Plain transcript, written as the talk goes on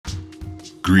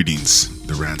Greetings,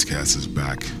 the Rantcast is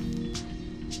back.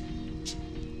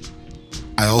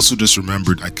 I also just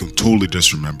remembered, totally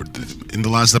just remembered that in the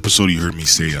last episode you heard me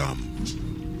say, I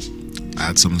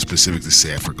had something specific to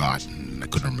say, I forgot, and I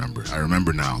couldn't remember. I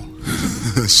remember now.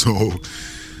 So,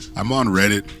 I'm on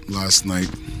Reddit last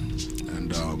night,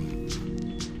 and I'm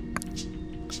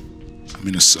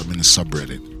in a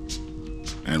subreddit,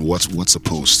 and what's the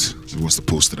post? What's the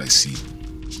post that I see?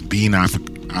 Being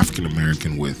African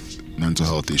American with mental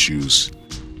health issues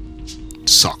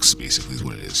sucks, basically, is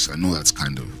what it is. I know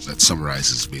that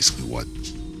summarizes basically what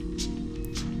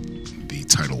the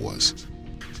title was.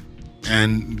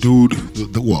 And dude,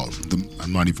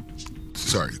 I'm not even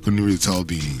sorry, couldn't really tell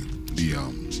the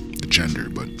gender,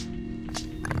 but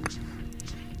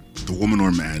the woman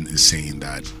or man is saying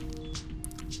that,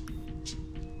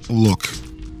 look,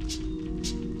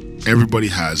 everybody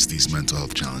has these mental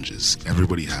health challenges.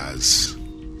 Everybody has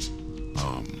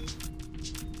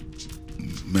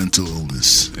mental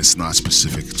illness. It's not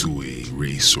specific to a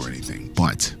race or anything,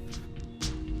 but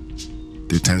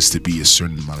there tends to be a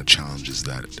certain amount of challenges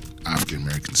that African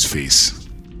Americans face,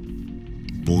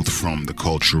 both from the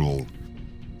cultural,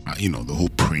 the whole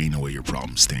praying away your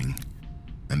problems thing,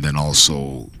 and then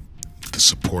also the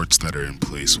supports that are in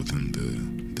place within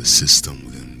the system,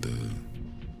 within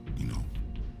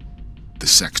the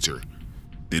sector.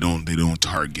 They don't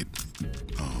target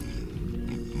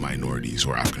minorities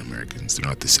or African Americans. They're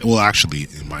not this. Well, actually,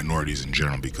 minorities in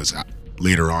general, because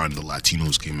later on the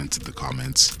Latinos came into the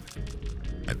comments.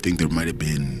 I think there might have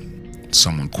been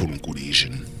someone quote unquote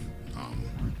Asian.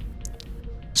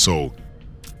 So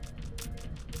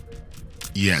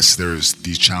yes, there's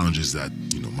these challenges that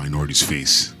minorities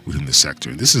face within the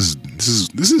sector. This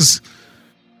is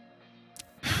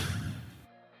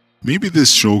maybe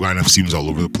this show kind of seems all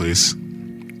over the place,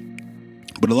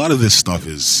 but a lot of this stuff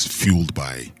is fueled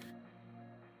by,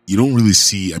 you don't really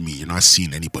see, you're not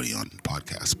seeing anybody on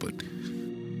podcasts, but,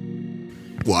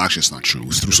 well, actually it's not true.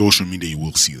 It's through social media you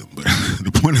will see them, but the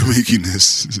point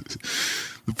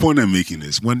I'm making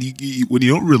is when you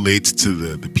don't relate to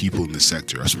the people in the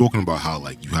sector. I've spoken about how,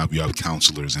 like, you have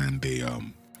counselors, and they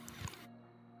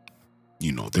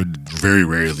they're very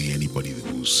rarely anybody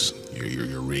who's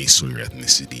your race or your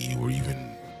ethnicity, or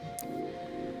even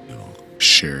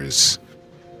shares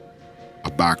a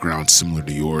background similar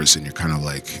to yours, and you're kind of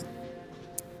like,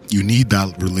 you need that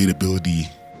relatability,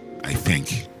 I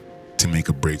think, to make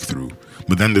a breakthrough.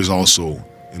 But then there's also,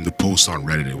 in the post on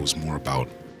Reddit, it was more about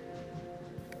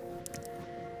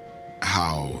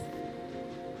how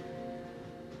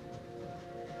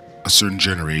a certain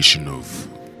generation of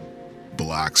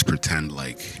blacks pretend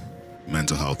like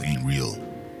mental health ain't real,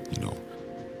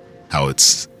 how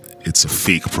it's a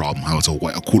fake problem, how it's a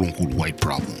quote unquote white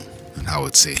problem, and how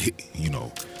it's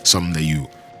something that you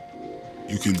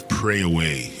can pray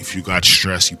away. If you got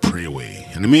stress, you pray away.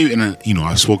 And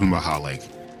I've spoken about how, like,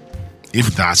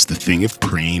 if that's the thing, if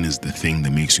praying is the thing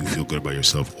that makes you feel good about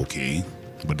yourself, okay.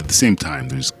 But at the same time,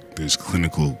 there's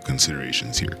clinical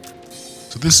considerations here.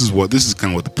 So this is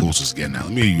kind of what the post was getting at.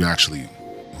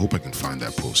 Hope I can find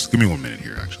that post. Give me 1 minute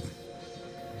here, actually.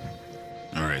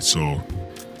 All right, so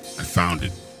I found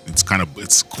it.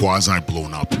 It's quasi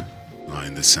blown up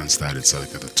in the sense that it's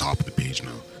like at the top of the page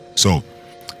now. So,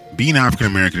 being African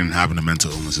American and having a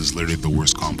mental illness is literally the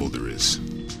worst combo there is.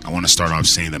 I want to start off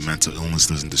saying that mental illness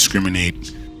doesn't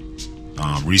discriminate.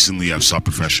 Recently, I've sought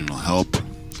professional help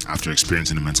after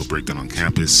experiencing a mental breakdown on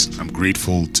campus. I'm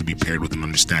grateful to be paired with an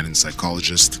understanding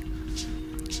psychologist.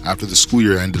 After the school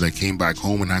year ended, I came back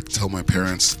home and had to tell my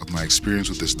parents of my experience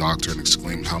with this doctor and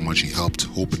exclaimed how much he helped,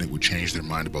 hoping it would change their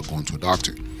mind about going to a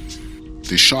doctor.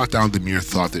 They shot down the mere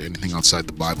thought that anything outside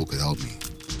the Bible could help me.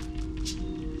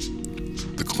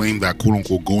 The claim that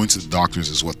quote-unquote going to the doctors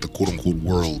is what the quote-unquote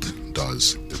world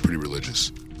does. They're pretty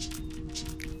religious.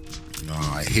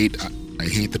 I hate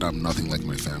that I'm nothing like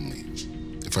my family.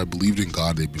 If I believed in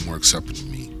God, they'd be more accepting of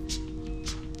me.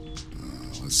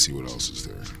 Let's see what else is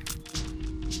there.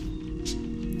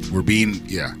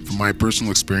 From my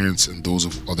personal experience and those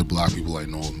of other black people I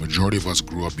know, majority of us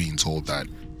grew up being told that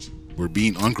we're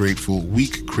being ungrateful,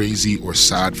 weak, crazy, or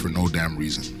sad for no damn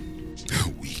reason.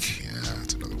 Weak, yeah,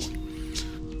 that's another one.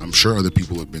 I'm sure other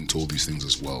people have been told these things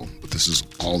as well, but this is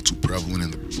all too prevalent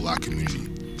in the black community.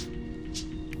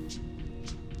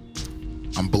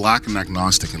 I'm black and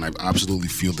agnostic, and I absolutely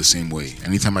feel the same way.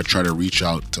 Anytime I try to reach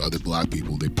out to other black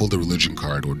people, they pull the religion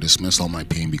card or dismiss all my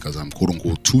pain because I'm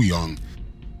quote-unquote too young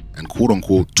and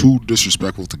quote-unquote too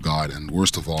disrespectful to God, and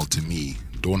worst of all, to me,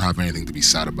 don't have anything to be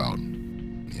sad about.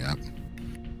 Yeah.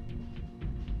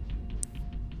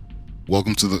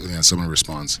 Welcome to someone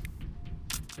responds.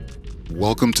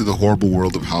 Welcome to the horrible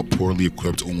world of how poorly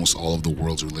equipped almost all of the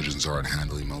world's religions are at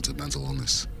handling mental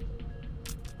illness.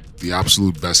 The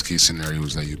absolute best case scenario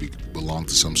is that you belong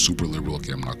to some super liberal.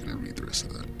 Okay, I'm not going to read the rest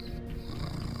of that.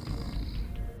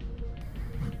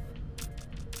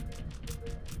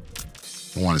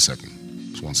 Hold on a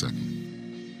second. Just 1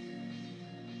 second.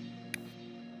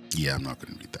 Yeah, I'm not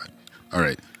going to read that. All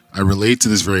right. I relate to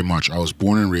this very much. I was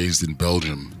born and raised in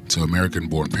Belgium to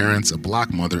American-born parents, a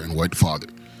black mother, and white father.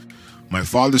 My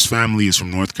father's family is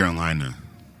from North Carolina,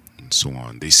 and so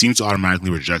on. They seem to automatically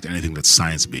reject anything that's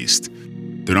science-based.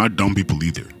 They're not dumb people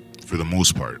either, for the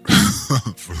most part.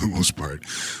 For the most part.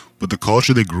 But the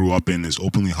culture they grew up in is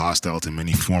openly hostile to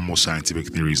many formal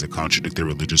scientific theories that contradict their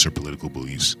religious or political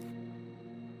beliefs.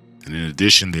 And in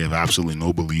addition, they have absolutely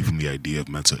no belief in the idea of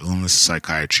mental illness,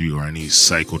 psychiatry, or any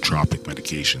psychotropic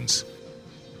medications.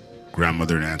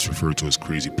 Grandmother and aunts refer to as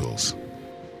crazy pills.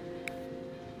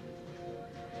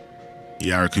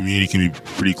 Yeah, our community can be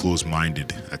pretty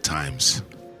close-minded at times.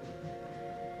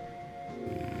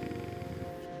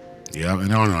 Yeah,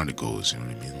 and on and on it goes, you know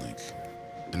what I mean? Like,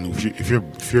 and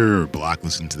if you're black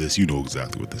listening to this, you know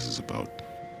exactly what this is about.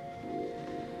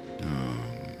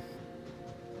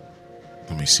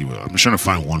 Let me see I'm just trying to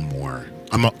find one more.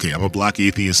 I'm a black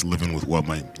atheist living with what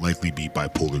might likely be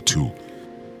bipolar 2.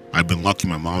 I've been lucky.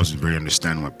 My mom has been very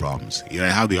understanding of my problems. Yet I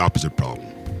have the opposite problem.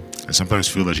 I sometimes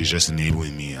feel that she's just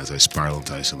enabling me as I spiral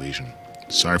into isolation.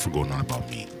 Sorry for going on about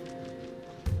me.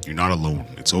 You're not alone.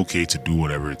 It's okay to do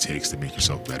whatever it takes to make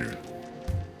yourself better.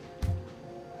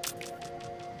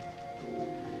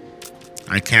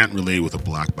 I can't relate with a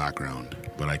black background,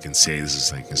 but I can say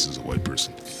this is a white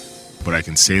person. But I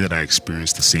can say that I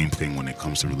experienced the same thing when it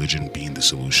comes to religion being the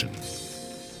solution.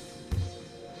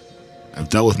 I've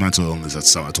dealt with mental illness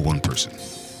that's one person.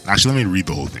 Actually, let me read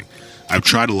the whole thing. I've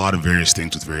tried a lot of various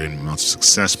things with varying amounts of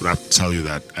success, but I have to tell you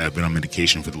that I've been on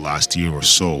medication for the last year or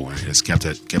so, and it has kept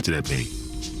it at bay.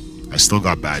 I still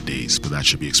got bad days, but that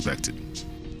should be expected.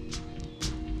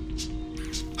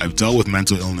 I've dealt with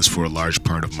mental illness for a large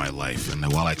part of my life, and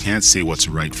while I can't say what's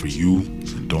right for you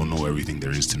and don't know everything there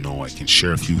is to know, I can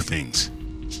share a few things.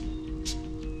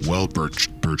 Well,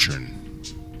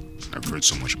 Bertrand, I've heard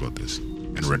so much about this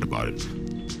and read about it.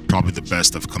 Probably the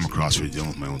best I've come across for dealing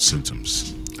with my own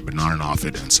symptoms. I've been on and off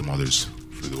it and some others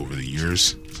over the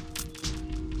years.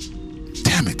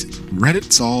 Damn it,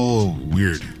 Reddit's all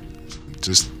weird.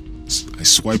 I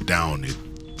swipe down, it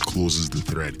closes the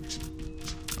thread.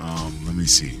 Let me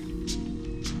see.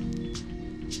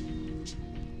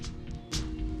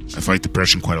 I fight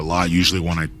depression quite a lot. Usually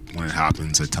when it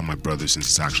happens, I tell my brother since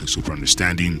it's actually super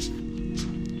understanding.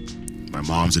 My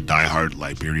mom's a diehard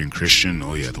Liberian Christian.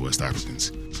 Oh yeah, the West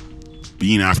Africans.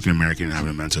 Being African American and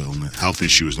having a mental health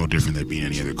issue is no different than being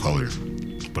any other color.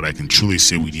 But I can truly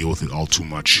say we deal with it all too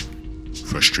much.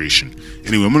 Frustration.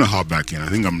 Anyway, I'm gonna hop back in. I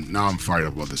think I'm fired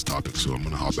up about this topic, so I'm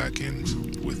gonna hop back in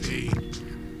with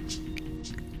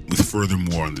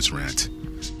furthermore on this rant.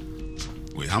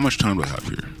 Wait, how much time do I have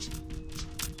here?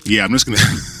 Yeah, I'm just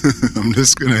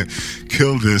gonna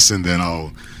kill this and then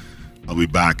I'll be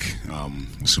back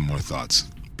with some more thoughts.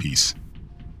 Peace.